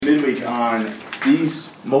on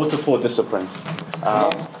these multiple disciplines.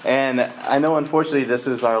 And I know, unfortunately, this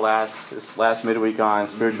is our last midweek on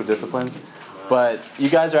spiritual disciplines. But you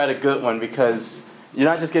guys are at a good one because you're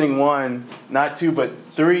not just getting one, not two, but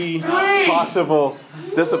three possible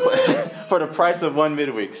disciplines for the price of one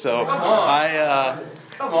midweek. So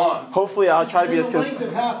Come on. Hopefully, I'll try to be as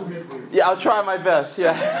consistent. Half a midweek. Yeah, I'll try my best.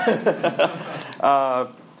 Yeah.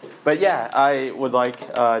 But yeah, I would like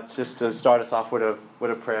just to start us off with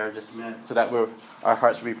a prayer, just so that our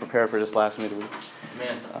hearts will be prepared for this last midweek.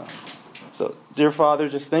 Amen. So, dear Father,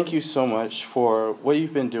 just thank you so much for what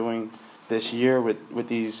you've been doing this year with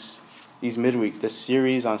these midweek, this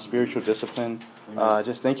series on spiritual discipline.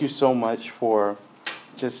 Just thank you so much for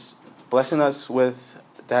just blessing us with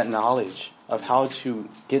that knowledge of how to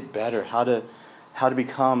get better, how to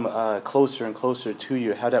become closer and closer to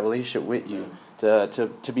you, have that relationship with you,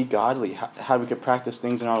 to be godly, how we could practice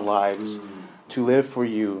things in our lives, to live for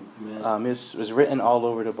you. It was written all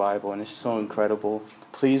over the Bible, and it's so incredible.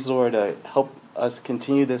 Please, Lord, help us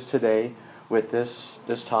continue this today with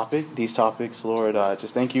these topics, Lord.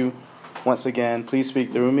 Just thank you once again. Please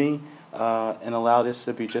speak through me and allow this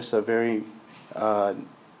to be just a very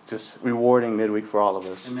just rewarding midweek for all of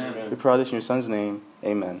us. Amen. We pray this in your Son's name.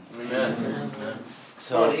 Amen. Amen.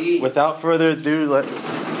 So, without further ado,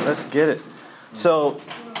 let's get it. So,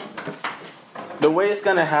 the way it's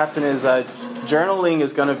going to happen is journaling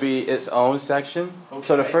is going to be its own section. Okay.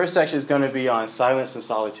 So the first section is going to be on silence and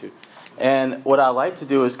solitude. And what I like to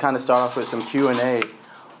do is kind of start off with some Q&A.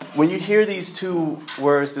 When you hear these two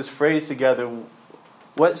words, this phrase together,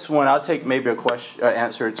 what's one? I'll take maybe a question,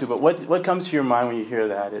 answer or two. But what comes to your mind when you hear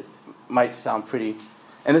that? It might sound pretty,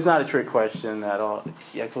 and it's not a trick question at all.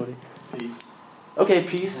 Yeah, Cody. Peace. Okay,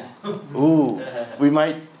 peace. Ooh,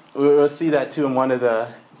 we'll see that too in one of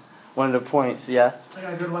the points. Yeah. I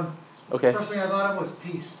got a good one. Okay. First thing I thought of was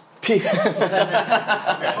peace. Peace.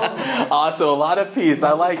 Awesome. A lot of peace.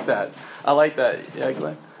 I like that. Yeah,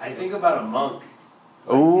 Glenn. I think about a monk.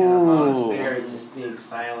 Ooh. In a monastery, just being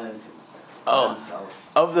silent and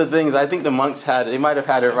himself. Of the things, I think the monks they might have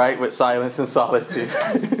had it right with silence and solitude.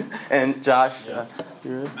 And Josh,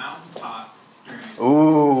 Mountaintop experience.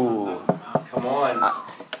 Ooh. Come on.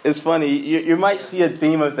 It's funny. You might see a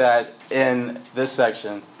theme of that in this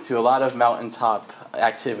section, to a lot of mountaintop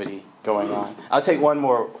activity going on. I'll take one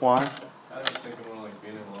more, Juan. I was thinking more like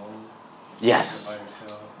being alone. Yes. By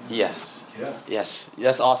yourself. Yes. Yeah. Yes.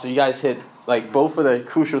 That's awesome. You guys hit like both of the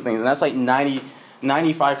crucial things, and that's like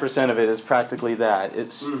 95% of it is practically that.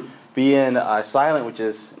 It's being silent, which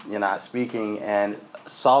is you're not speaking, and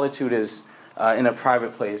solitude is in a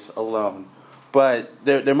private place alone. But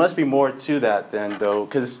there must be more to that then, though,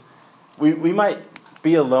 because we might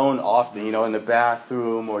be alone often, in the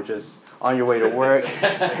bathroom or just on your way to work,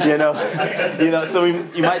 So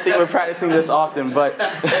you might think we're practicing this often, but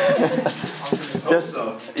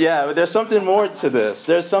there's something more to this.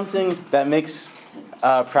 There's something that makes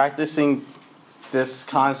practicing this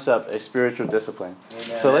concept a spiritual discipline.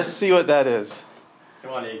 Amen. So let's see what that is.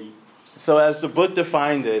 Come on, Iggy. So as the book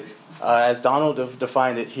defined it, as Donald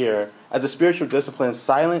defined it here, as a spiritual discipline,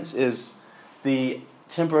 silence is the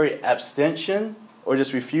temporary abstention or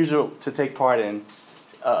just refusal to take part in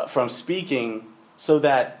from speaking so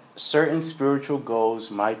that certain spiritual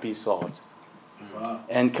goals might be solved. Wow.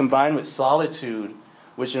 And combined with solitude,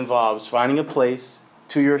 which involves finding a place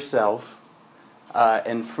to yourself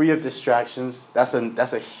and free of distractions, that's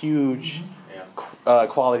a huge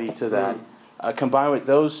quality to that. Combined with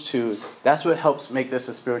those two, that's what helps make this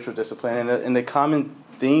a spiritual discipline. And the common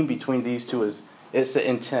theme between these two is it's an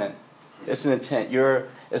intent. It's an intent.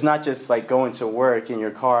 It's not just like going to work in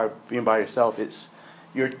your car, being by yourself.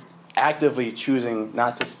 You're actively choosing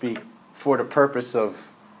not to speak for the purpose of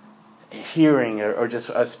hearing or just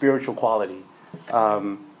a spiritual quality.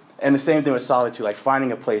 And the same thing with solitude, like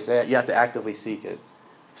finding a place. You have to actively seek it.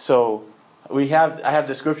 So I have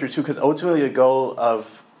the scripture too, because ultimately the goal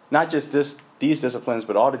of not just these disciplines,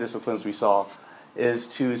 but all the disciplines we saw, is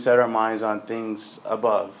to set our minds on things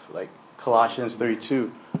above, like Colossians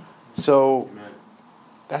 3:2. So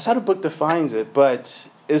that's how the book defines it, but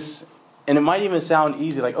and it might even sound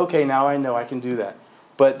easy, like, okay, now I know I can do that.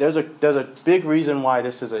 But there's a big reason why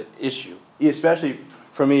this is an issue. Especially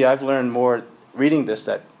for me, I've learned more reading this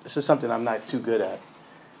that this is something I'm not too good at.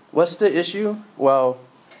 What's the issue? Well,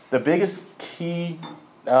 the biggest key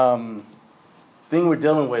thing we're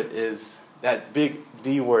dealing with is that big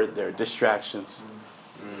D word there, distractions.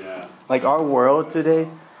 Yeah. Like our world today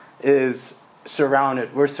is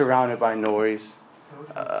we're surrounded by noise,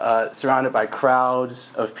 surrounded by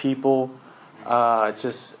crowds of people,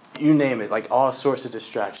 just you name it, like all sorts of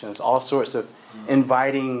distractions, all sorts of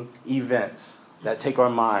inviting events that take our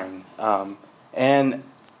mind. And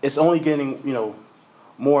it's only getting,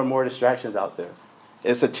 more and more distractions out there.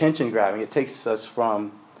 It's attention grabbing. It takes us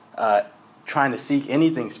from trying to seek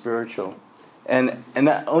anything spiritual. And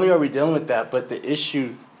not only are we dealing with that, but the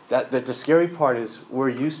issue, that the scary part is we're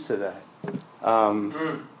used to that.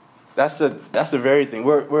 That's the very thing.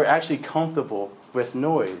 We're actually comfortable with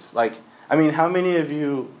noise. Like, I mean, how many of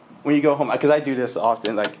you, when you go home, because I do this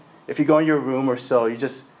often, like if you go in your room or so, you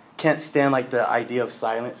just can't stand like the idea of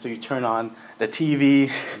silence, so you turn on the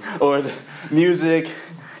TV or the music,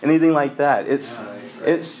 anything like that. It's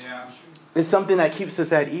something that keeps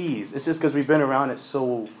us at ease. It's just because we've been around it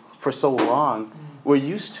for so long, we're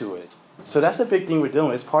used to it. So that's a big thing we're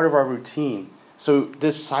dealing with. It's part of our routine. So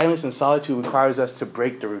this silence and solitude requires us to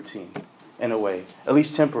break the routine in a way, at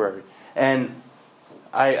least temporary. And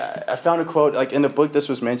I found a quote, like in the book this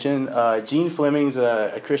was mentioned, Jean Fleming's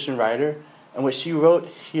a Christian writer, and what she wrote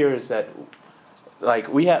here is that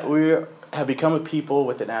like we have become a people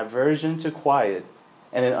with an aversion to quiet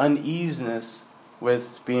and an uneasiness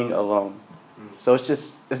with being alone. So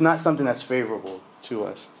it's not something that's favorable to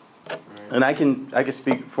us. And I can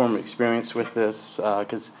speak from experience with this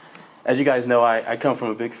because, as you guys know, I come from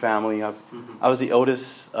a big family. I was the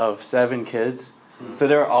oldest of 7 kids, so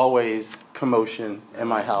there are always commotion in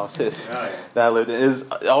my house that I lived in. There's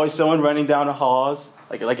always someone running down the halls,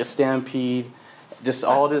 like a stampede, just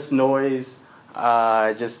all this noise.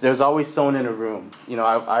 There's always someone in a room.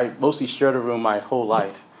 I mostly shared a room my whole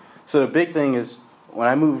life. So the big thing is when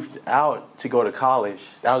I moved out to go to college,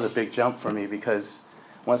 that was a big jump for me because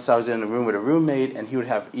once I was in a room with a roommate and he would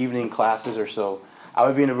have evening classes or so, I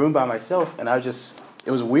would be in a room by myself and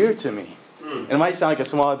it was weird to me. And it might sound like a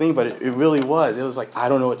small thing, but it really was. It was like, I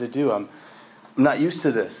don't know what to do. I'm not used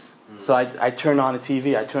to this. So I turn on the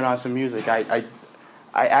TV, I turn on some music, I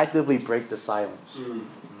actively break the silence.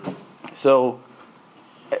 So,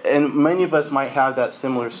 and many of us might have that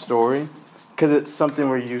similar story because it's something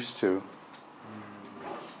we're used to.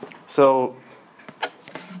 So,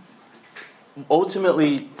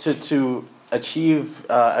 ultimately, to achieve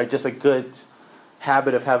just a good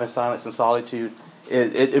habit of having silence and solitude,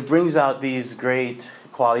 it brings out these great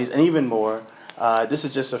qualities and even more. This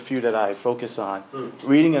is just a few that I focus on.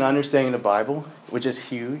 Reading and understanding the Bible, which is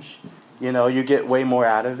huge. You get way more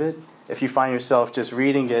out of it. If you find yourself just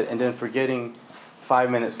reading it and then forgetting 5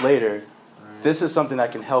 minutes later, this is something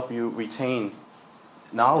that can help you retain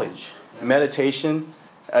knowledge. Meditation,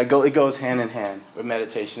 it goes hand in hand with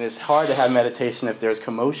meditation. It's hard to have meditation if there's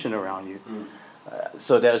commotion around you.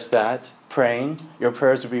 So there's that. Praying, your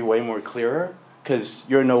prayers will be way more clearer because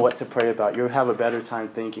you'll know what to pray about. You'll have a better time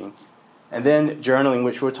thinking. And then journaling,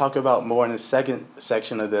 which we'll talk about more in the second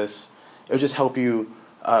section of this, it'll just help you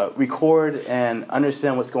record and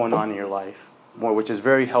understand what's going on in your life more, which is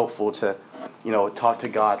very helpful to, talk to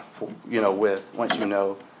God, with once you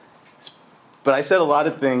know. But I said a lot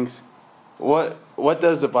of things. What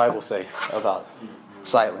does the Bible say about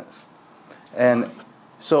silence? And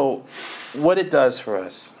so, what it does for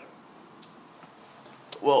us.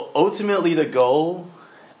 Well, ultimately, the goal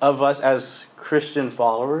of us as Christian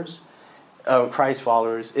followers, Christ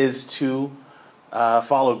followers, is to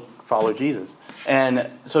follow Jesus. And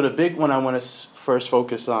so the big one I want to first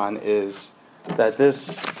focus on is that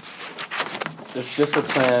this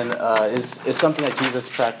discipline is something that Jesus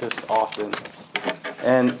practiced often.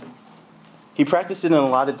 And he practiced it in a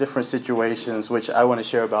lot of different situations, which I want to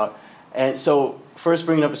share about. And so first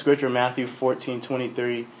bringing up a scripture, Matthew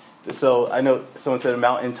 14:23. So I know someone said a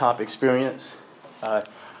mountaintop experience.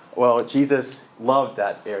 Well, Jesus loved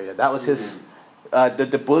that area. That was his...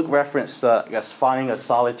 The book referenced finding a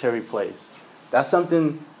solitary place. That's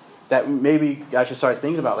something that maybe I should start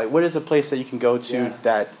thinking about. Like, what is a place that you can go to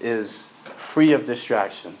that is free of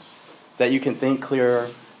distractions, that you can think clearer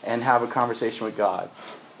and have a conversation with God?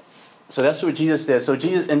 So that's what Jesus did. So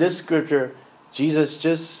Jesus, in this scripture, Jesus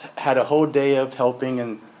just had a whole day of helping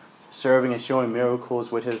and serving and showing miracles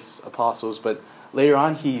with his apostles. But later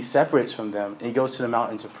on, he separates from them and he goes to the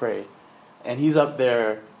mountain to pray. And he's up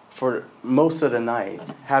there for most of the night,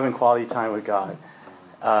 having quality time with God.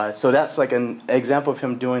 So that's like an example of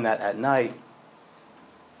him doing that at night.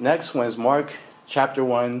 Next one is Mark chapter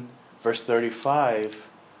 1, verse 35.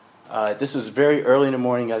 This was very early in the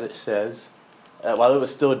morning, as it says. While it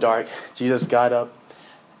was still dark, Jesus got up,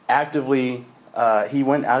 actively, he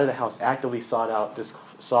went out of the house, actively sought out this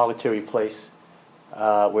solitary place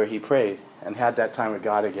where he prayed and had that time with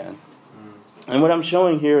God again. And what I'm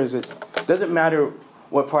showing here is it doesn't matter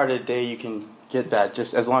what part of the day you can get that,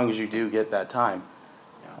 just as long as you do get that time.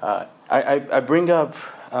 I bring up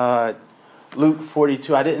Luke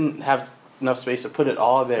 42. I didn't have enough space to put it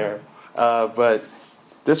all there. But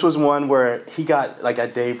this was one where he got, like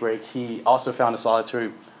at daybreak, he also found a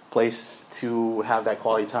solitary place to have that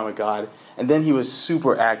quality time with God. And then he was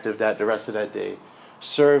super active the rest of that day,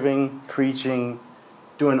 serving, preaching,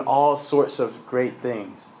 doing all sorts of great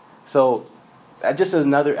things. So that just is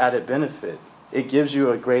another added benefit. It gives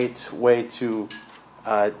you a great way to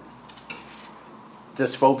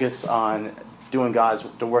just focus on doing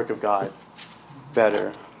the work of God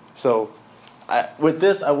better. So with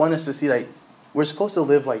this, I want us to see, like, we're supposed to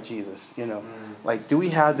live like Jesus, you know. Like, do we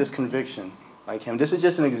have this conviction like him? This is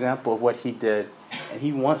just an example of what he did, and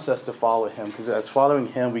he wants us to follow him, because as following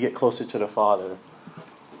him, we get closer to the Father.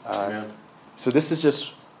 So this is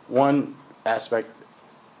just one aspect,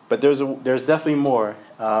 but there's definitely more.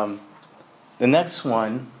 The next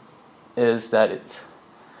one is that it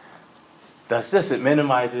does this. It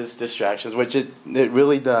minimizes distractions, which it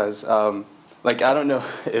really does. Like, I don't know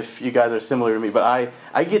if you guys are similar to me, but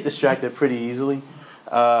I get distracted pretty easily.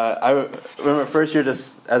 I remember first year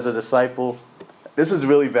just as a disciple, this was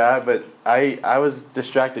really bad, but I was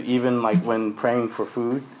distracted even like when praying for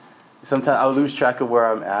food. Sometimes I would lose track of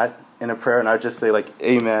where I'm at in a prayer, and I'd just say like,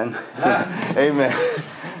 amen, amen.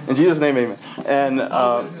 In Jesus' name, amen. And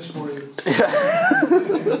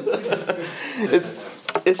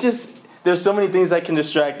it's just, there's so many things that can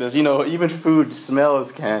distract us. You know, even food,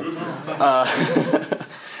 smells can.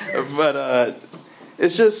 But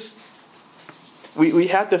it's just, we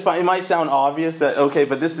have to find, it might sound obvious that, okay,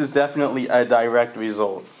 but this is definitely a direct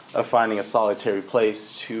result of finding a solitary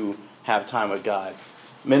place to have time with God.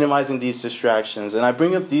 Minimizing these distractions. And I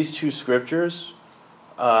bring up these two scriptures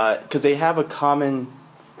because they have a common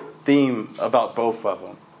theme about both of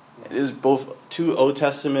them. It is both two Old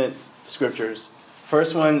Testament scriptures.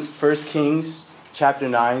 First one, 1 Kings chapter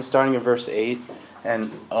 9, starting in verse 8.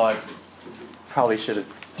 And I probably should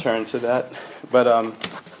have turned to that. But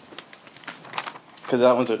because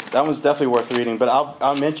that one's definitely worth reading. But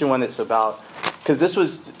I'll mention when it's about, because this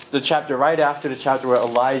was the chapter right after the chapter where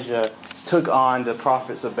Elijah took on the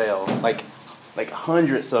prophets of Baal, like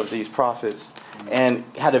hundreds of these prophets, and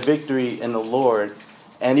had a victory in the Lord.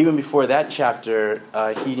 And even before that chapter,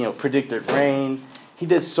 he predicted rain. He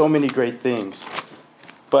did so many great things.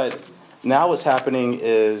 But now what's happening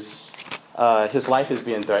is his life is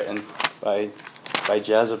being threatened by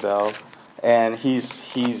Jezebel, and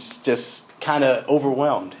he's just kind of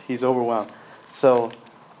overwhelmed. He's overwhelmed. So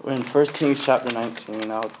we're in 1 Kings chapter 19.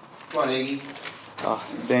 Come on, Iggy. Oh,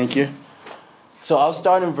 thank you. So I'll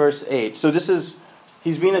start in verse 8. So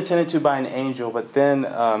he's being attended to by an angel, but then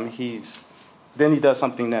he does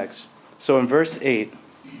something next. So in verse 8,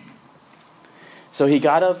 so he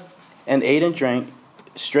got up and ate and drank.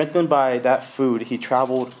 Strengthened by that food, he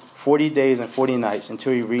traveled 40 days and 40 nights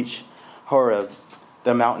until he reached Horeb,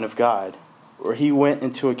 the mountain of God, where he went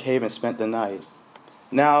into a cave and spent the night.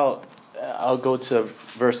 Now, I'll go to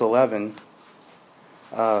verse 11.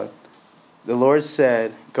 The Lord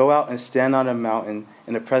said, "Go out and stand on a mountain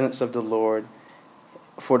in the presence of the Lord,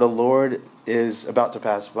 for the Lord is about to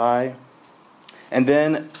pass by." And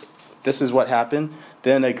then, this is what happened.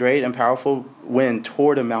 Then a great and powerful wind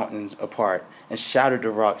tore the mountains apart and shattered the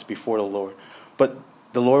rocks before the Lord. But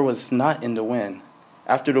the Lord was not in the wind.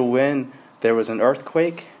 After the wind, there was an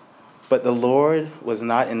earthquake, but the Lord was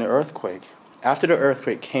not in the earthquake. After the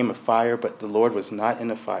earthquake came a fire, but the Lord was not in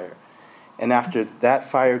the fire. And after that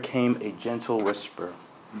fire came a gentle whisper.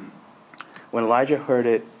 When Elijah heard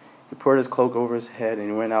it, he poured his cloak over his head and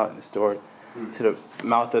he went out and restored to the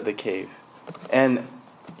mouth of the cave. And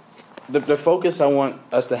the focus I want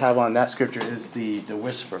us to have on that scripture is the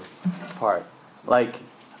whisper part. Like,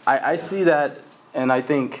 I see that, and I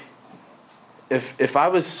think if I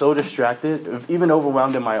was so distracted, even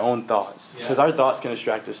overwhelmed in my own thoughts, because our thoughts can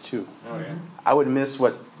distract us too, I would miss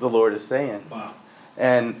what the Lord is saying. Wow.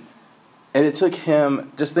 And it took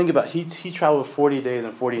him, just think about, he traveled 40 days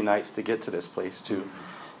and 40 nights to get to this place too.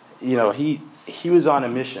 You know, he was on a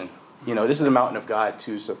mission. You know, this is the mountain of God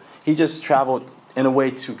too, so he just traveled in a way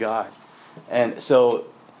to God. And so,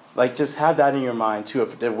 like, just have that in your mind too,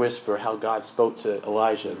 of the whisper, how God spoke to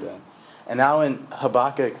Elijah then. And now in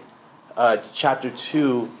Habakkuk chapter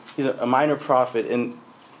 2, he's a minor prophet. In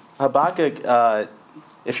Habakkuk,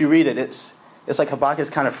 if you read it, it's like Habakkuk is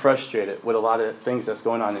kind of frustrated with a lot of things that's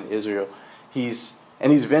going on in Israel. He's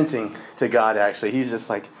venting to God, actually. He's just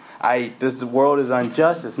like, the world is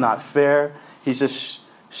unjust, it's not fair. He's just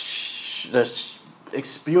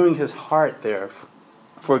spewing his heart there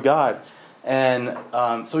for God. And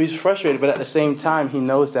so he's frustrated, but at the same time, he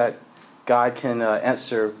knows that God can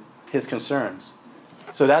answer his concerns.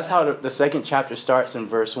 So that's how the second chapter starts in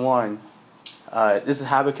verse 1. This is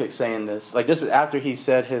Habakkuk saying this. Like, this is after he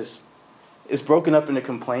said it's broken up into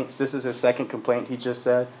complaints. This is his second complaint he just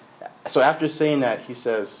said. So after saying that, he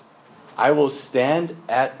says, I will stand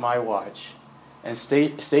at my watch and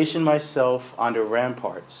station myself on the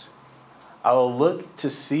ramparts. I will look to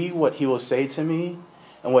see what he will say to me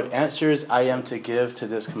and what answers I am to give to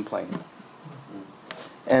this complaint.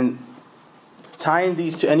 And tying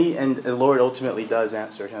these two, and the Lord ultimately does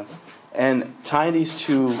answer him. And tying these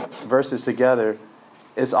two verses together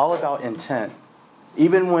is all about intent.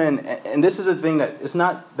 Even when, and this is a thing that it's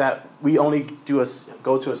not that we only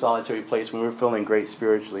go to a solitary place when we're feeling great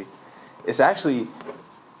spiritually. It's actually,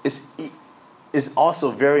 it's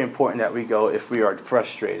also very important that we go if we are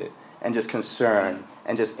frustrated and just concerned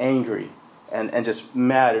and just angry and just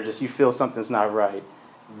mad, or just you feel something's not right.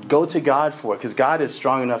 Go to God for it, because God is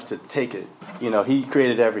strong enough to take it. He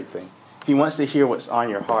created everything. He wants to hear what's on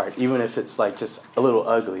your heart, even if it's like just a little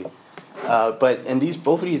ugly. But in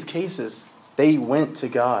both of these cases, they went to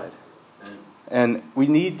God. And we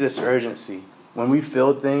need this urgency. When we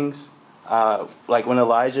feel things, like when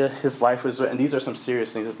Elijah, his life was threatened, and these are some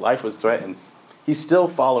serious things, his life was threatened, he still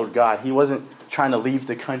followed God. He wasn't trying to leave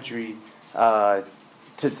the country to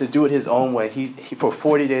do it his own way. He for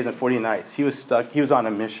 40 days and 40 nights, he was stuck. He was on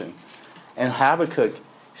a mission. And Habakkuk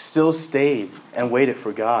still stayed and waited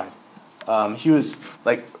for God. He was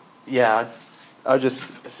like, I'll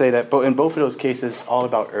just say that. But in both of those cases, all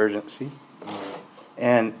about urgency.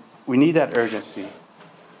 And we need that urgency.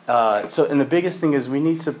 And the biggest thing is we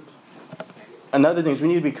need to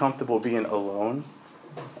be comfortable being alone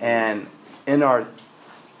and in our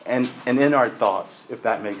thoughts, if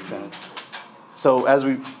that makes sense. So as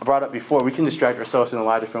we brought up before, we can distract ourselves in a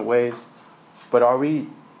lot of different ways. But are we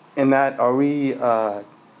having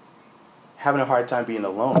a hard time being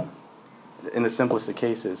alone in the simplest of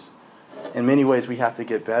cases? In many ways, we have to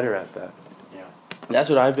get better at that. Yeah. That's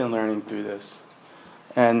what I've been learning through this.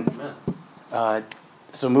 And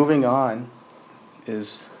so moving on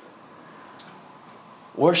is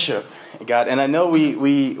worship, God. And I know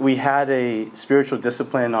we had a spiritual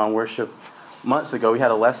discipline on worship months ago. We had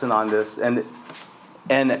a lesson on this, and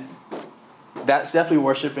that's definitely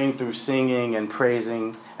worshiping through singing and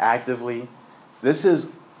praising actively. This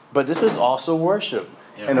is also worship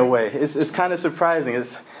in a way. It's kind of surprising.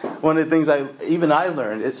 It's one of the things I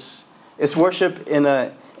learned. It's worship in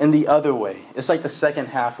the other way. It's like the second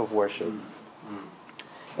half of worship.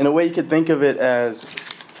 In a way, you could think of it as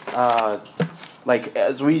like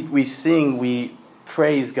as we sing, we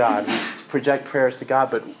praise God, we project prayers to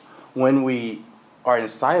God, but when we are in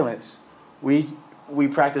silence, we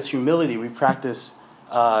practice humility. We practice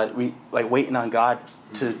we like waiting on God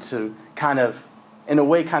to kind of, in a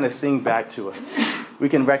way, kind of sing back to us. We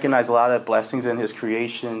can recognize a lot of blessings in His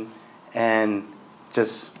creation, and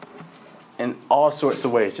just in all sorts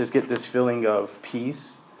of ways, just get this feeling of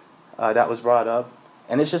peace that was brought up.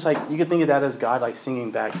 And it's just like, you could think of that as God like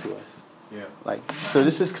singing back to us. Yeah. Like, so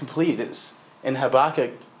this is complete. It's in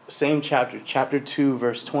Habakkuk, same chapter 2,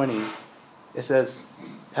 verse 20. It says,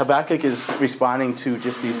 Habakkuk is responding to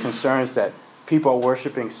just these concerns that people are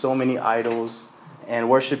worshiping so many idols and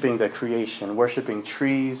worshiping the creation, worshiping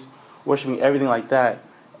trees, worshiping everything like that.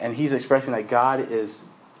 And he's expressing that God is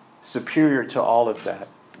superior to all of that.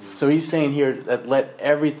 So he's saying here that let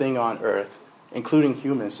everything on earth, including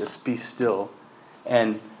humans, just be still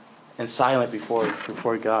and silent before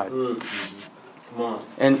God. Come on.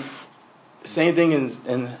 And same thing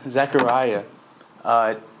in Zechariah.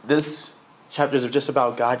 This chapter is just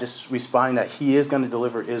about God just responding that He is going to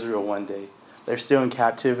deliver Israel one day. They're still in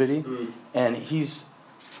captivity. And this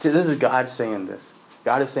is God saying this.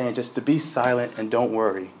 God is saying just to be silent and don't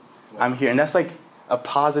worry. I'm here. And that's like a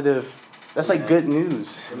positive, that's like good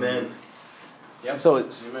news. Amen. Yep. So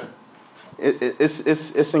it's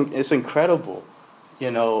incredible,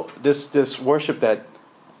 this worship that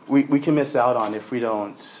we can miss out on if we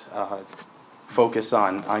don't focus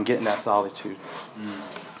on getting that solitude.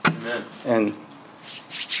 Amen. And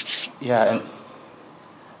and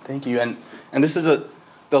thank you. And this is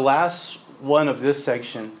the last one of this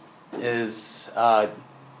section is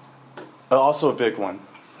also a big one.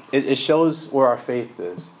 It shows where our faith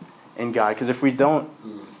is in God. Because if we don't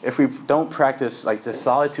practice like the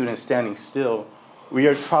solitude and standing still, we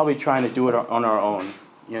are probably trying to do it on our own.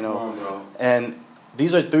 Come on, bro. And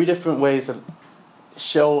these are 3 different ways that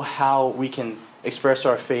show how we can express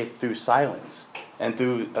our faith through silence and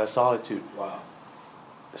through solitude. Wow.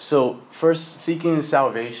 So first, seeking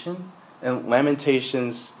salvation in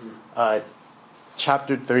Lamentations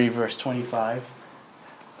chapter 3, verse 25.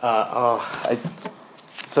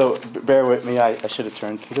 So bear with me. I should have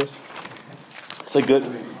turned to this.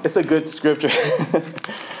 It's a good scripture.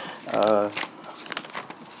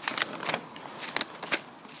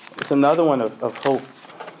 It's another one of hope.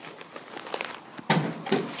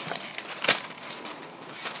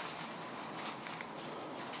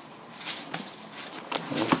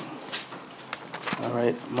 All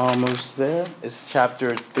right, I'm almost there. It's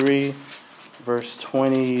chapter 3, verse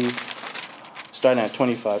 20, starting at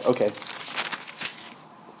 25. Okay.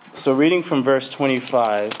 So reading from verse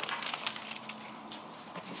 25,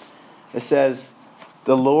 it says,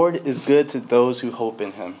 "The Lord is good to those who hope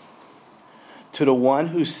in him. To the one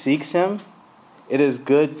who seeks him, it is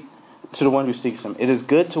good to the one who seeks him. It is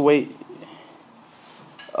good to wait.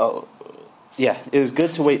 It is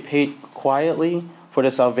good to wait quietly for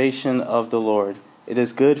the salvation of the Lord. It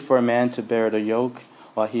is good for a man to bear the yoke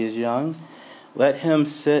while he is young. Let him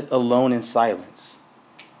sit alone in silence,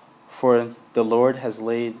 for the Lord has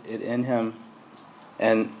laid it in him."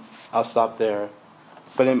 And I'll stop there.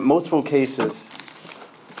 But in multiple cases,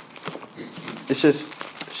 it's just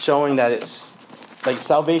showing that it's like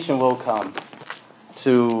salvation will come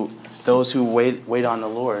to those who wait on the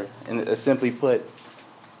Lord, and it's simply put.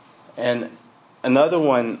 And another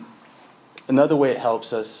way it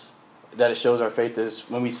helps us, that it shows our faith, is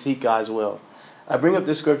when we seek God's will. I bring up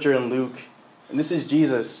this scripture in Luke, and this is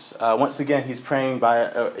Jesus. Once again, he's praying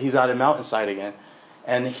he's on a mountainside again,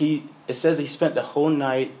 and it says he spent the whole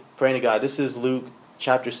night praying to God. This is Luke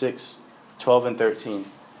chapter 6, 12 and 13.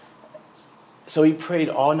 So he prayed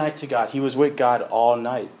all night to God. He was with God all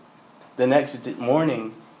night. The next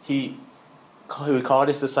morning, he called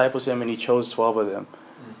his disciples to him, and he chose 12 of them.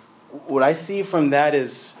 What I see from that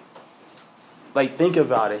is, like, think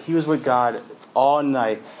about it. He was with God all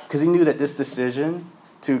night because he knew that this decision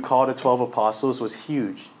to call the 12 apostles was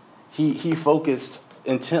huge. He focused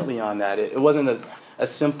intently on that. It wasn't a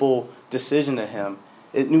simple decision to him.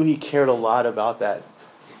 It knew he cared a lot about that.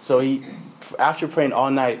 So he, after praying all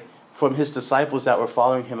night, from his disciples that were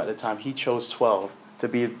following him at the time, he chose 12 to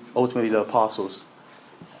be ultimately the apostles.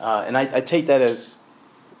 And I take that as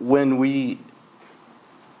when we're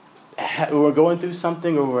going through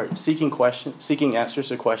something, or we're seeking answers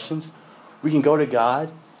to questions, we can go to God,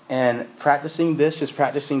 and practicing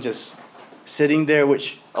sitting there,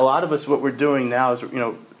 which a lot of us, what we're doing now is,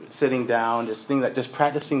 sitting down, just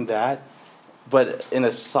practicing that, but in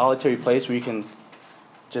a solitary place where you can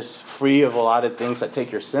just free of a lot of things that take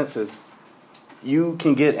your senses, you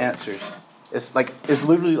can get answers. It's like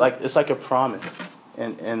a promise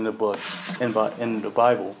in the book, in the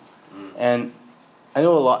Bible. And I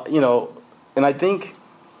know a lot, and I think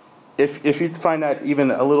if you find that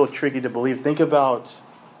even a little tricky to believe, think about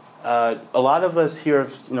a lot of us here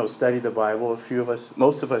have studied the Bible.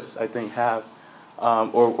 Most of us, I think, have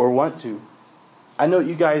or want to. I know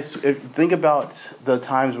you guys, think about the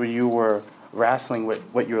times where you were wrestling with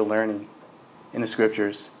what you're learning in the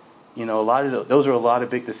scriptures. Those are a lot of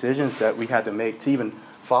big decisions that we had to make to even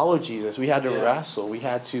follow Jesus. We had to wrestle. We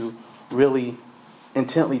had to really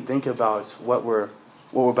intently think about what we're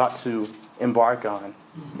about to embark on.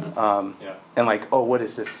 And what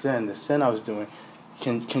is this sin? The sin I was doing.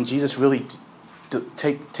 Can Jesus really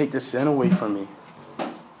take this sin away from me?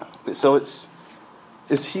 So it's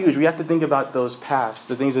huge. We have to think about the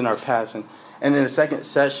things in our past, and in the second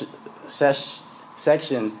section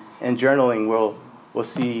in journaling, we'll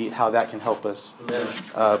see how that can help us.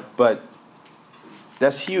 But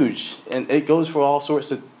that's huge, and it goes for all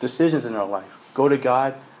sorts of decisions in our life. Go to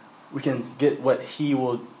God, we can get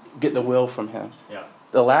the will from him. Yeah.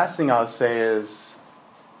 The last thing I'll say is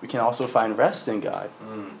we can also find rest in God.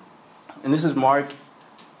 And this is Mark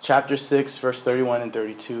chapter 6, verse 31 and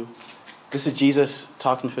 32. This is Jesus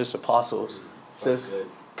talking to his apostles. It says,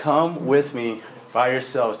 "Come with me by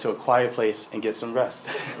yourselves to a quiet place and get some rest."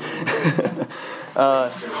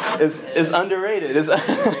 It's underrated.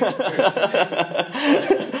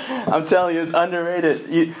 I'm telling you, it's underrated.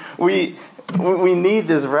 We need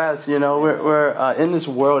this rest. We're in this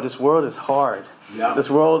world. This world is hard. Yeah. This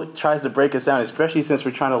world tries to break us down, especially since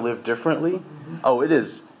we're trying to live differently. Mm-hmm. Oh, it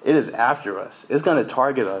is after us. It's going to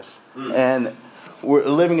target us, and we're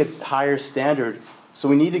living at a higher standard. So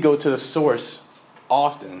we need to go to the source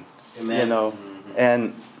often. Amen.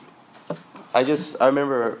 And I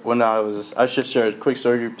remember when I should share a quick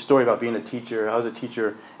story about being a teacher. I was a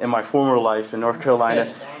teacher in my former life in North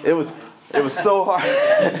Carolina. It was so hard.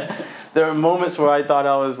 There were moments where I thought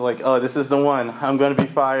I was like, oh, this is the one. I'm going to be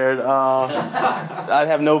fired. I'd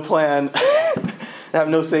have no plan. I have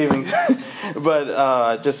no savings. But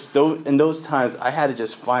in those times, I had to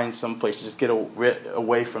just find some place to just get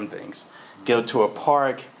away from things. Go to a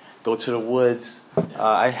park, go to the woods.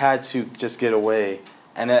 I had to just get away.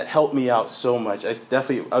 And that helped me out so much. I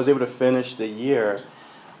was able to finish the year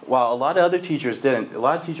while a lot of other teachers didn't. A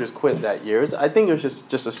lot of teachers quit that year. I think it was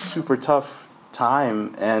just a super tough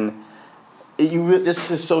time. And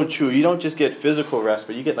this is so true. You don't just get physical rest,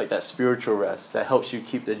 but you get like that spiritual rest that helps you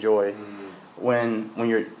keep the joy when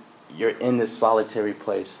you're in this solitary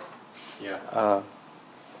place. Yeah.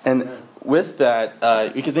 And with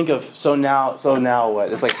that, you can think of so now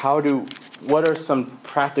what? It's like what are some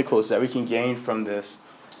practicals that we can gain from this?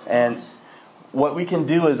 And what we can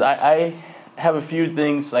do is I have a few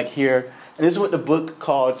things like here, and this is what the book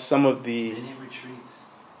called some of the Minute retreats.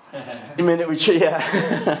 minute retreat. Yeah.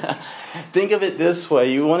 Think of it this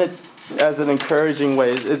way: you want it as an encouraging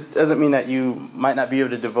way. It doesn't mean that you might not be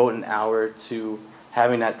able to devote an hour to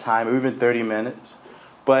having that time, or even 30 minutes,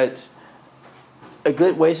 but a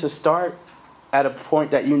good way to start at a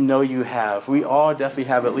point that you know you have. We all definitely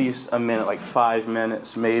have at least a minute, like 5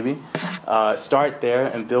 minutes maybe. Start there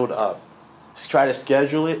and build up. Just try to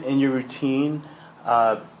schedule it in your routine.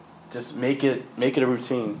 Just make it a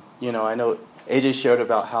routine. You know, I know AJ shared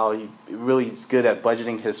about how he really is good at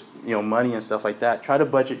budgeting his money and stuff like that. Try to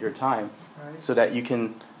budget your time so that you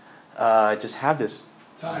can just have this.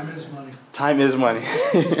 Time is money. Time is money.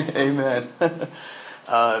 Amen.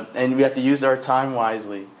 And we have to use our time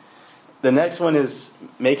wisely. The next one is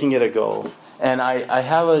making it a goal. And I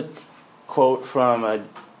have a quote from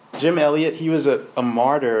Jim Elliot. He was a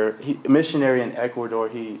martyr, a missionary in Ecuador.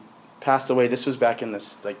 He passed away. This was back in the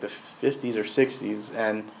 50s or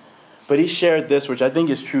 60s. But he shared this, which I think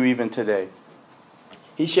is true even today.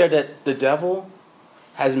 He shared that the devil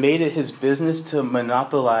has made it his business to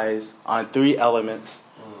monopolize on 3 elements: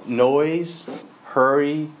 noise,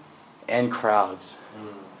 hurry, and crowds.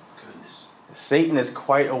 Goodness. Satan is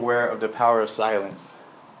quite aware of the power of silence.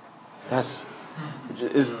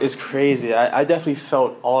 It's crazy. I definitely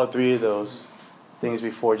felt all 3 of those things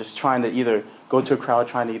before, just trying to either go to a crowd,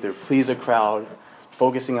 trying to either please a crowd,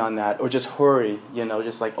 focusing on that, or just hurry,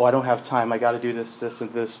 just like, oh, I don't have time, I got to do this,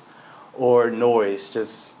 and this, or noise,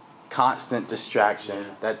 just constant distraction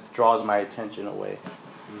that draws my attention away.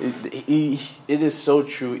 It is so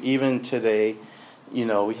true even today.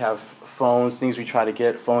 We have phones, things we try to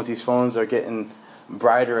get, phones. These phones are getting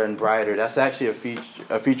brighter and brighter. That's actually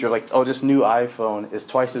a feature like, oh, this new iPhone is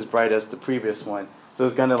twice as bright as the previous one. So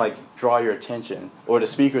it's going to draw your attention. Or the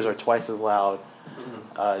speakers are twice as loud.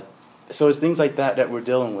 So it's things like that we're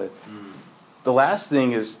dealing with. The last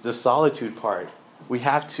thing is the solitude part. We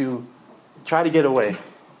have to try to get away.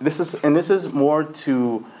 This is more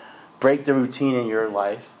to break the routine in your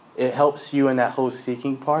life. It helps you in that whole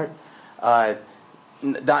seeking part. So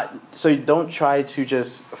you don't try to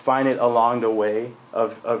just find it along the way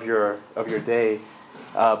of your day,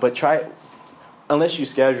 but try, unless you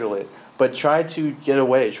schedule it. But try to get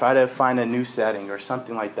away. Try to find a new setting or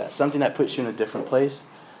something like that. Something that puts you in a different place.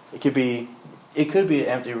 It could be an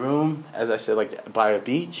empty room, as I said, like by a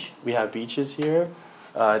beach. We have beaches here,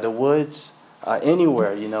 the woods,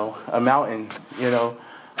 anywhere. A mountain.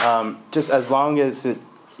 Just as long as it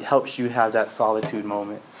helps you have that solitude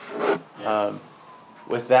moment.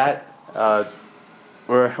 With that,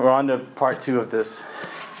 we're on to part 2 of this.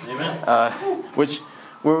 Amen. Which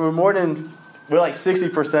we're like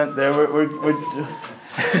 60% there.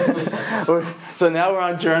 So now we're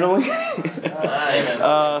on journaling.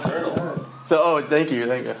 Thank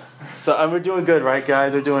you. So we're doing good, right,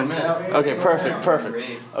 guys? We're doing okay. Perfect.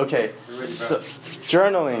 Okay, so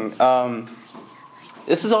journaling.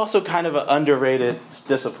 This is also kind of an underrated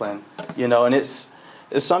discipline, and it's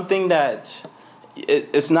something that.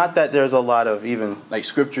 It's not that there's a lot of even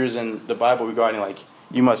scriptures in the Bible regarding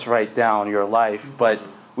you must write down your life, but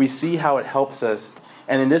we see how it helps us,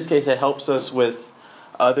 and in this case it helps us with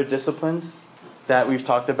other disciplines that we've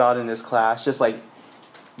talked about in this class. Just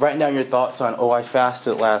writing down your thoughts on, I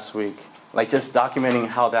fasted last week, just documenting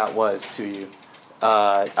how that was to you.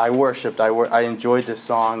 I worshipped. I enjoyed this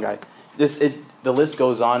song. The list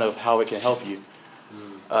goes on of how it can help you.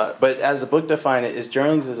 But as the book defined it,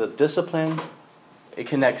 journaling is a discipline. It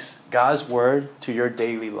connects God's word to your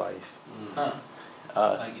daily life.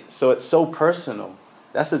 So it's so personal.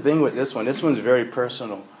 That's the thing with this one. This one's very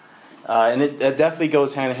personal. And it definitely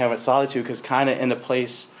goes hand in hand with solitude, because kind of in a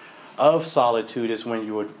place of solitude is when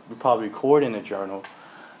you would probably record in a journal.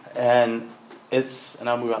 And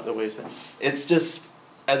I'll move out the way. It's just,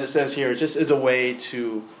 as it says here, it just is a way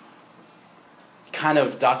to kind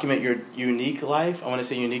of document your unique life. I want to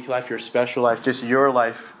say unique life, your special life, just your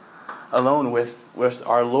life alone with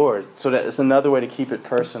our Lord. So that it's another way to keep it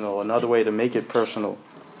personal, another way to make it personal.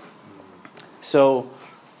 So,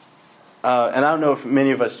 and I don't know if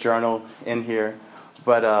many of us journal in here,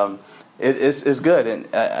 but it's good,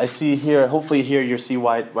 and I see here. Hopefully, here you'll see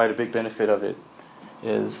why the big benefit of it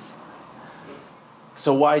is.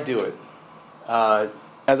 So why do it?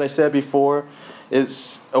 As I said before,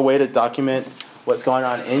 it's a way to document what's going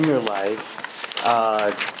on in your life.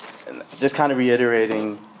 And just kind of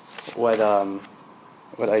reiterating what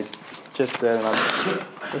I just said. And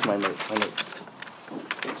where's my notes?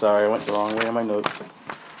 Sorry, I went the wrong way on my notes.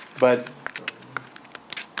 But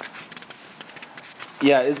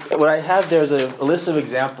yeah, what I have there is a list of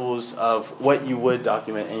examples of what you would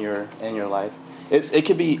document in your life. It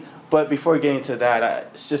could be, but before getting to that,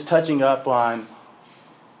 it's just touching up on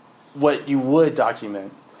what you would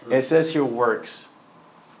document. It says here works,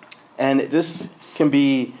 and this can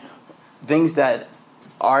be things that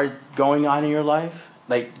are going on in your life,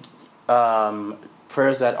 like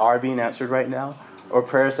prayers that are being answered right now, or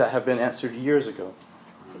prayers that have been answered years ago.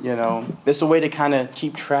 You know, it's a way to kind of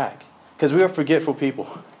keep track, because we are forgetful people.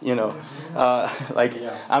 You know,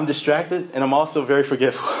 I'm distracted, and I'm also very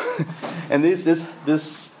forgetful. And these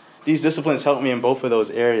disciplines help me in both of those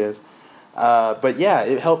areas. But yeah,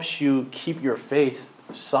 it helps you keep your faith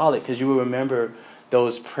solid, because you will remember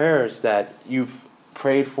those prayers that you've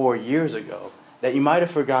prayed for years ago that you might have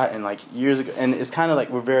forgotten like years ago. And it's kind of like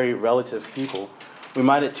we're very relative people. We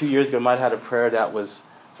might have 2 years ago might have had a prayer that was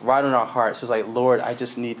right on our hearts. It's like, Lord, I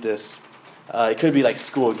just need this. It could be like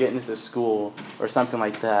school, getting into school or something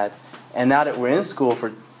like that. And now that we're in school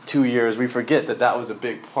for 2 years, we forget that was a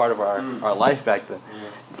big part of our life back then.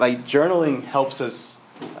 Like journaling helps us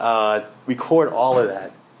record all of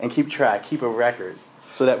that and keep track, keep a record,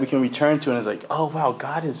 so that we can return to it and it's like, oh wow,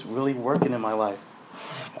 God is really working in my life.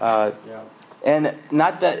 And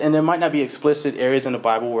there might not be explicit areas in the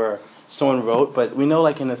Bible where someone wrote, but we know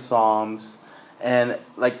like in the Psalms and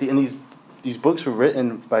like in these books were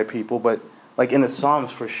written by people, but like in the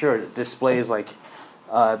Psalms for sure, it displays like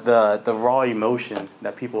the raw emotion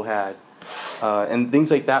that people had, and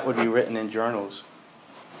things like that would be written in journals.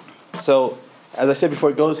 So, as I said before,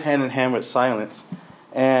 it goes hand in hand with silence,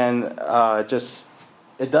 and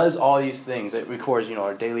it does all these things. It records,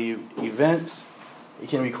 our daily events. It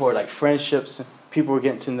can record like friendships, people we're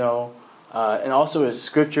getting to know, and also is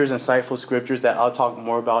scriptures, insightful scriptures that I'll talk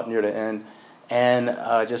more about near the end, and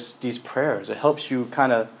just these prayers. It helps you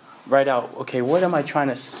kind of write out, okay, what am I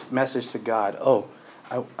trying to message to God? Oh,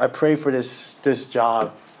 I pray for this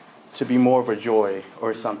job to be more of a joy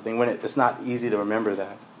or something, when it's not easy to remember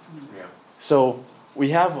that. Yeah. So we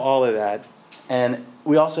have all of that, and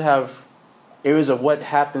we also have areas of what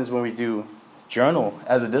happens when we do journal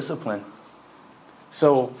as a discipline.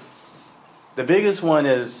 So the biggest one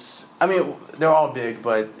is, they're all big,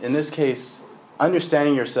 but in this case,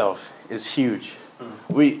 understanding yourself is huge.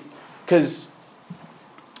 Because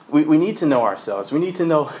we need to know ourselves. We need to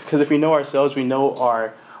know, because if we know ourselves, we know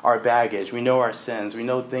our baggage, we know our sins, we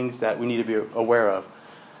know things that we need to be aware of.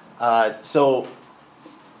 So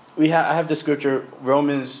I have the scripture,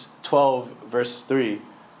 Romans 12, verse 3.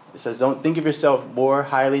 It says, don't think of yourself more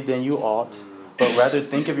highly than you ought, but rather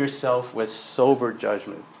think of yourself with sober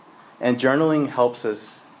judgment. And journaling helps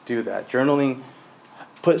us do that. Journaling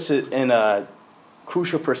puts it in a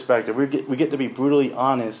crucial perspective. We get to be brutally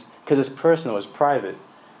honest, because it's personal, it's private.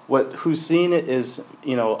 Who's seeing it is,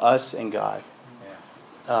 us and God.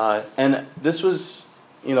 Yeah. And this was,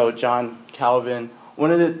 John Calvin.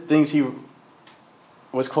 One of the things he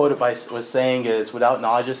was quoted was saying is, without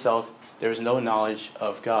knowledge of self, there is no knowledge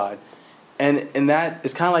of God. And that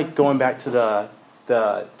is kind of like going back to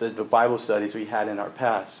the Bible studies we had in our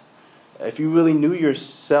past. If you really knew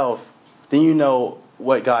yourself, then you know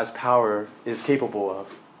what God's power is capable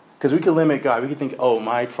of. Because we could limit God. We could think, oh,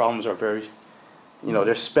 my problems are very,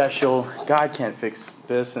 they're special. God can't fix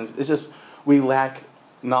this. And it's just we lack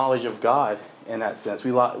knowledge of God in that sense.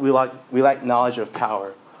 We lack knowledge of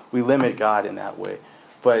power. We limit God in that way.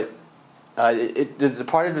 But the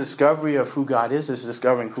part of the discovery of who God is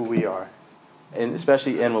discovering who we are, and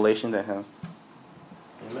especially in relation to Him.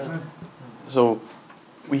 Amen. So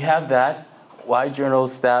we have that. Why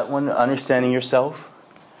journals? That one, understanding yourself.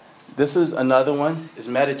 This is another one, is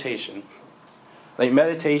meditation. Like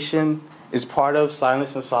meditation is part of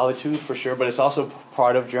silence and solitude for sure, but it's also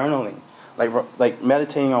part of journaling. Like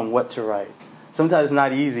meditating on what to write. Sometimes it's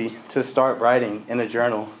not easy to start writing in a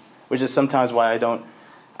journal, which is sometimes why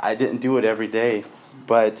I didn't do it every day.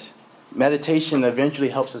 But meditation eventually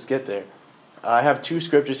helps us get there. I have two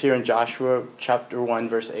scriptures here in Joshua chapter 1,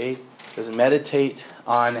 verse 8. It says, meditate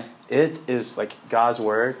on it is like God's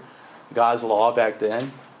word, God's law back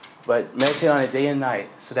then. But meditate on it day and night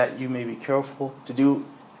so that you may be careful to do,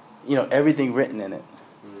 everything written in it.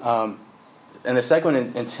 and the second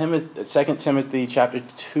one in 2 Timothy chapter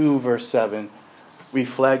 2, verse 7,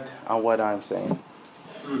 reflect on what I'm saying.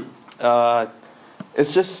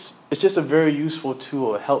 It's just a very useful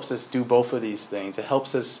tool. It helps us do both of these things. It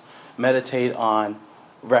helps us meditate on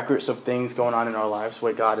records of things going on in our lives,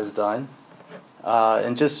 what God has done,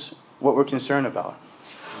 and just what we're concerned about.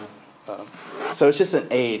 So it's just an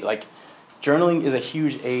aid. Like, journaling is a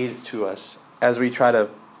huge aid to us as we try to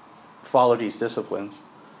follow these disciplines.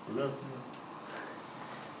 Amen.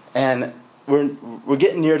 And we're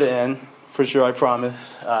getting near the end, for sure, I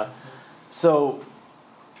promise. So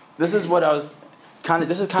this is what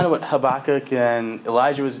this is kind of what Habakkuk and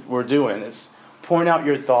Elijah were doing, is pouring out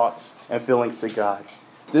your thoughts and feelings to God.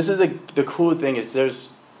 This is the cool thing, is there's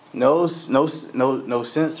no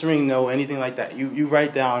censoring, no anything like that. You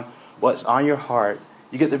write down what's on your heart.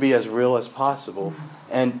 You get to be as real as possible.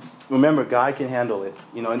 And remember, God can handle it.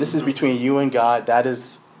 And this is between you and God. That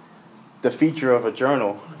is the feature of a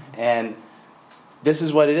journal. And this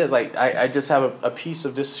is what it is. Like, I just have a piece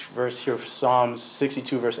of this verse here, Psalms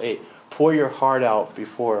 62, verse 8. Pour your heart out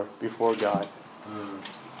before God.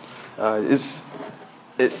 It's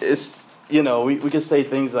we could say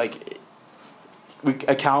things like, we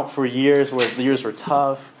account for years where the years were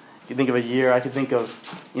tough. You think of a year, I could think of,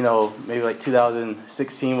 maybe like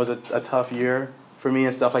 2016 was a tough year for me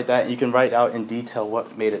and stuff like that. And you can write out in detail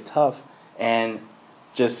what made it tough and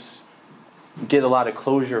just get a lot of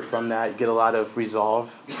closure from that, get a lot of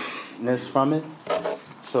resolveness from it.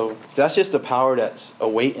 So that's just the power that's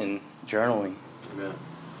awaiting journaling. Amen.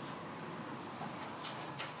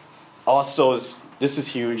 Also, this is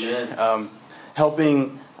huge,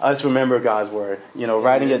 helping us remember God's word.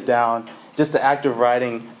 Writing it down. Just the act of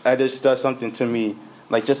writing, it just does something to me.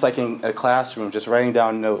 Just like in a classroom, just writing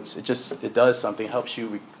down notes, it does something. Helps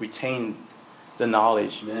you retain the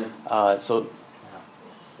knowledge.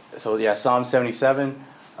 So yeah, Psalm 77,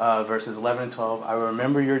 verses 11 and 12. I will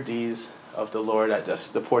remember your deeds of the Lord. That's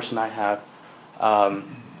the portion I have.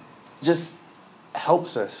 Just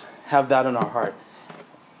helps us have that in our heart.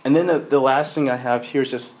 And then the last thing I have here is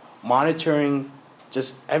just monitoring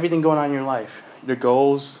just everything going on in your life. Your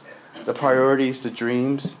goals, the priorities, the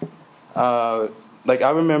dreams. I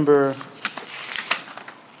remember...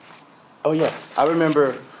 Oh, yeah. I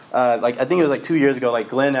remember, I think it was 2 years ago,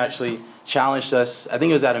 Glenn actually challenged us, I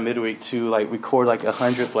think it was at a midweek, to record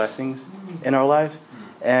 100 blessings in our life.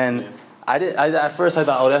 And at first I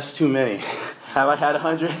thought, that's too many. Have I had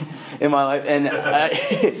 100 in my life? And I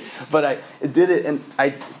did it,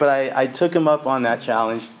 I took him up on that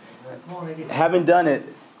challenge. Having done it,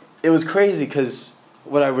 it was crazy, because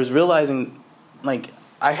what I was realizing,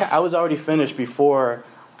 I was already finished before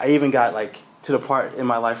I even got to the part in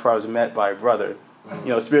my life where I was met by a brother.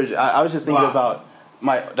 Spiritual. I was just thinking about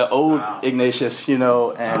the old Ignatius,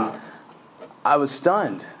 and I was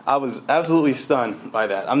stunned. I was absolutely stunned by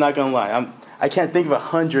that. I'm not gonna lie. I can't think of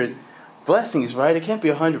 100 blessings, right? It can't be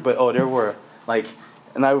 100, but there were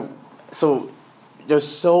so there's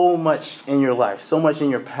so much in your life, so much in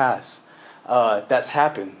your past that's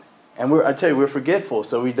happened, and we're forgetful,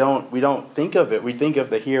 so we don't think of it. We think of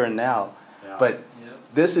the here and now, but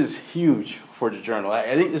this is huge for the journal.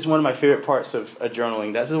 I think this is one of my favorite parts of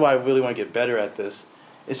journaling. This is why I really want to get better at this.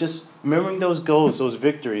 It's just remembering those goals, those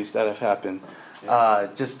victories that have happened,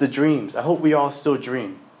 just the dreams. I hope we all still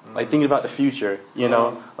dream, thinking about the future.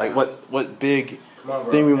 What big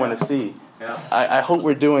thing we want to see. Yeah. I hope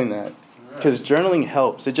we're doing that, because journaling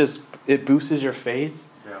helps. It boosts your faith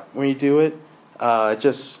when you do it. It's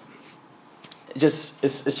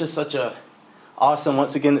just such a awesome.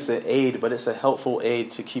 Once again, it's an aid, but it's a helpful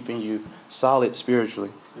aid to keeping you solid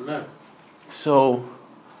spiritually. Amen. So,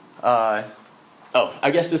 I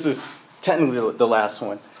guess this is technically the last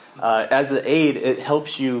one. As an aid, it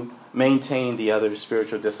helps you maintain the other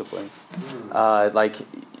spiritual disciplines. And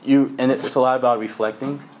it's a lot about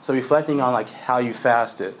reflecting. So reflecting on how you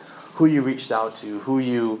fasted, who you reached out to, who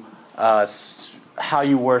you, how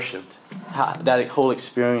you worshipped, that whole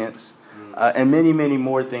experience, and many, many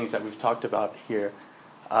more things that we've talked about here.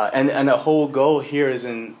 And the whole goal here is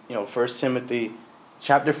in 1 Timothy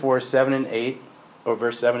chapter 4, 7 and 8, or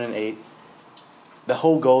verse 7 and 8. The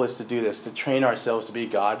whole goal is to do this, to train ourselves to be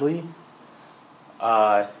godly.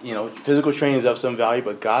 Physical training is of some value,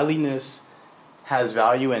 but godliness has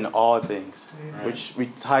value in all things, which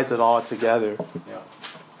ties it all together. Yeah.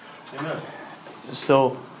 Amen.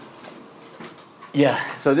 So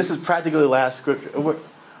this is practically the last scripture.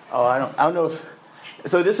 I don't know if.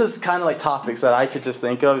 So this is kind of topics that I could just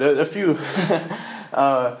think of. There are a few.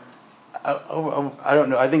 I don't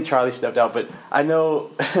know. I think Charlie stepped out, but I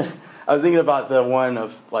know I was thinking about the one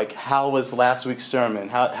of like, how was last week's sermon?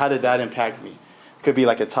 How did that impact me? Could be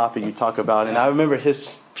like a topic you talk about. And I remember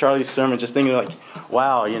Charlie's sermon, just thinking like,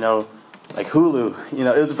 wow, like Hulu,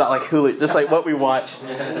 it was about like Hulu, just like what we watch.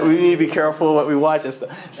 We need to be careful what we watch and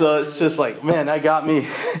stuff. So it's just like, man, that got me.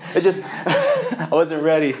 It just, I wasn't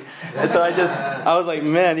ready. And so I was like,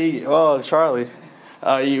 man, Charlie,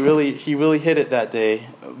 he really hit it that day.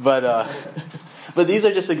 But these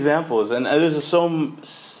are just examples, and there's just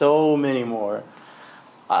so many more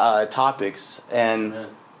topics, and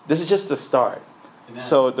this is just the start. Amen.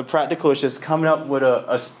 So the practical is just coming up with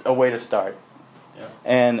a way to start,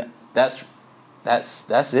 and that's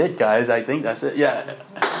it, guys. I think that's it. Yeah.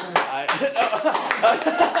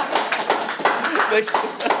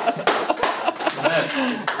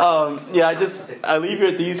 I leave you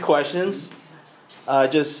with these questions.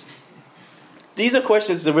 These are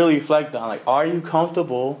questions to really reflect on. Like, are you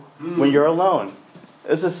comfortable when you're alone?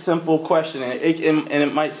 It's a simple question, and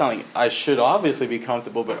it might sound like I should obviously be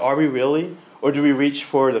comfortable, but are we really? Or do we reach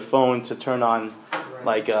for the phone to turn on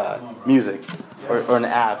like music or an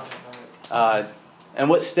app? And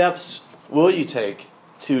what steps will you take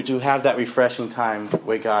to have that refreshing time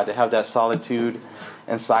with God, to have that solitude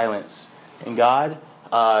and silence? And God,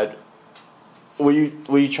 will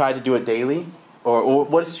you try to do it daily? Or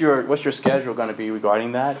what's your schedule going to be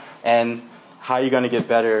regarding that? And how are you going to get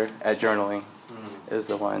better at journaling is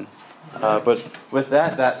the one. But with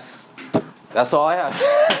that, that's all I have.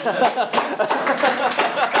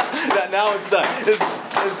 Now it's done. It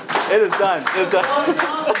is done. It's done.